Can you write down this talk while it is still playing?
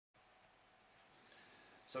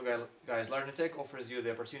So guys, Larnitech offers you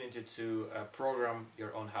the opportunity to program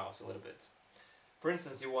your own house a little bit. For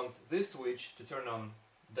instance, you want this switch to turn on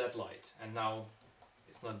that light, and now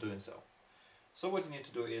it's not doing so. So what you need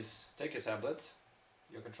to do is take your tablet,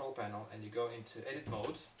 your control panel, and you go into edit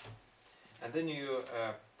mode, and then you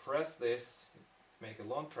press this, make a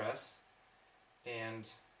long press, and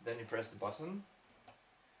then you press the button,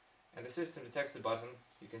 and the system detects the button.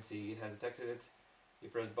 You can see it has detected it. You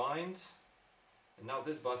press bind, and now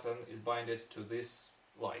this button is binded to this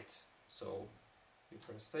light. So you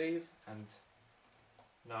press save, and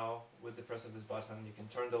now with the press of this button you can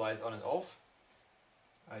turn the lights on and off.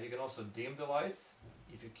 You can also dim the lights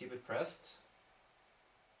if you keep it pressed.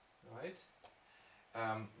 Right.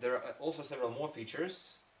 There are also several more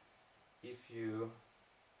features. If you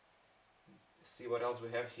see what else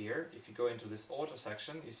we have here, if you go into this auto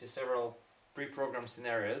section, you see several pre-programmed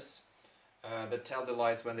scenarios that tell the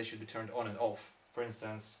lights when they should be turned on and off. For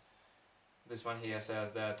instance, this one here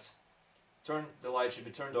says that the light should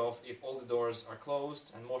be turned off if all the doors are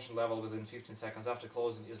closed and motion level within 15 seconds after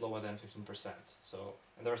closing is lower than 15%. So,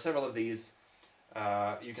 and there are several of these.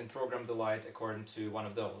 You can program the light according to one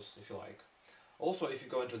of those if you like. Also, if you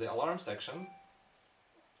go into the alarm section,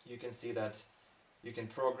 you can see that you can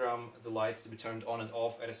program the lights to be turned on and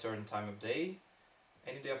off at a certain time of day,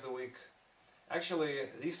 any day of the week. Actually,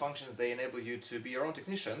 these functions, they enable you to be your own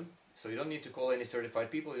technician, so you don't need to call any certified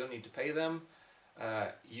people, you don't need to pay them.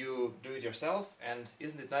 You do it yourself, and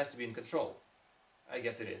isn't it nice to be in control? I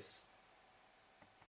guess it is.